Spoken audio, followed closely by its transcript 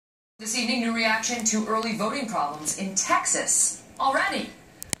This evening, new reaction to early voting problems in Texas already.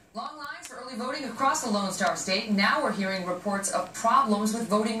 Long lines for early voting across the Lone Star State. Now we're hearing reports of problems with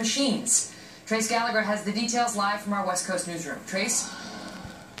voting machines. Trace Gallagher has the details live from our West Coast newsroom. Trace?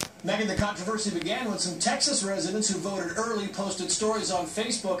 Megan, the controversy began when some Texas residents who voted early posted stories on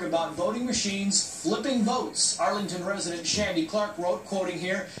Facebook about voting machines flipping votes. Arlington resident Shandy Clark wrote, quoting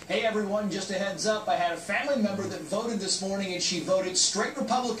here, "Hey everyone, just a heads up, I had a family member that voted this morning and she voted straight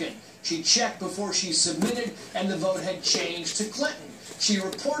Republican. She checked before she submitted and the vote had changed to Clinton. She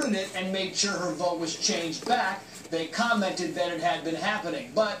reported it and made sure her vote was changed back. They commented that it had been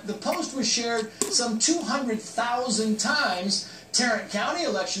happening." But the post was shared some 200,000 times. Tarrant County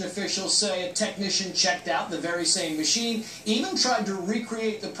election officials say a technician checked out the very same machine, even tried to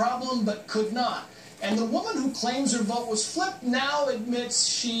recreate the problem, but could not. And the woman who claims her vote was flipped now admits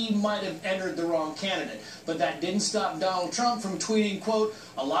she might have entered the wrong candidate. But that didn't stop Donald Trump from tweeting, quote,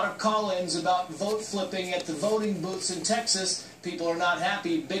 "A lot of call-ins about vote flipping at the voting booths in Texas. People are not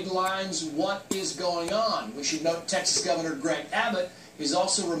happy. Big lines. What is going on?" We should note Texas Governor Greg Abbott is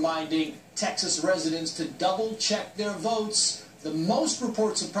also reminding Texas residents to double-check their votes. The most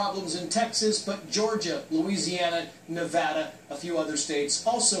reports of problems in Texas, but Georgia, Louisiana, Nevada, a few other states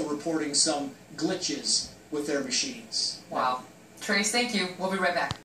also reporting some glitches with their machines. Wow. Trace, thank you. We'll be right back.